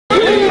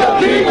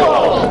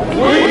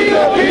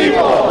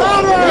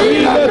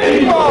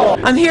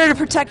I'm here to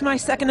protect my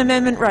Second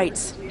Amendment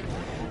rights.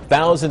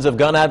 Thousands of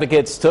gun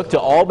advocates took to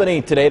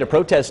Albany today to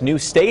protest new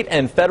state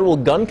and federal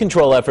gun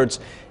control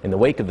efforts in the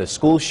wake of the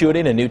school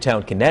shooting in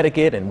Newtown,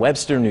 Connecticut and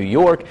Webster, New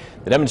York.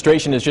 The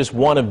demonstration is just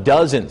one of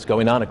dozens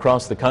going on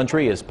across the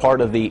country as part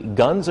of the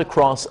Guns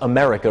Across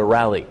America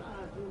rally.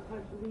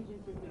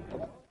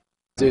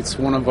 It's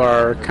one of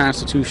our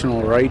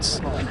constitutional rights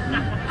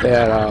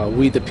that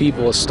we the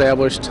people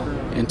established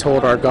and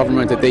told our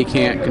government that they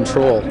can't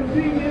control.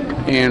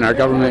 And our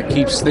government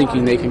keeps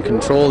thinking they can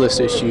control this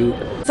issue.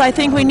 So I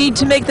think we need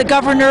to make the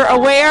governor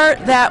aware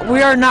that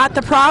we are not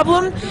the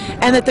problem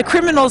and that the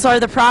criminals are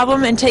the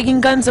problem, and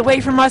taking guns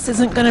away from us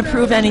isn't going to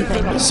prove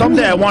anything.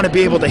 Someday I want to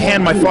be able to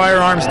hand my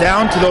firearms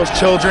down to those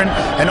children,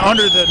 and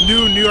under the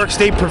new New York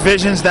State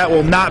provisions that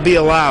will not be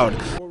allowed.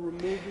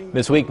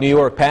 This week, New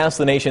York passed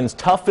the nation's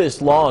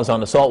toughest laws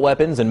on assault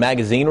weapons and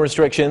magazine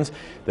restrictions.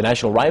 The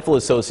National Rifle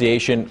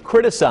Association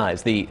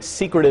criticized the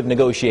secretive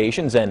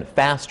negotiations and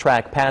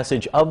fast-track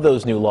passage of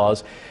those new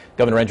laws.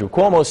 Governor Andrew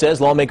Cuomo says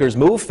lawmakers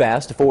move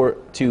fast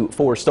to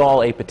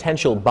forestall a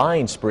potential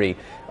buying spree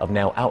of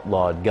now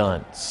outlawed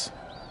guns.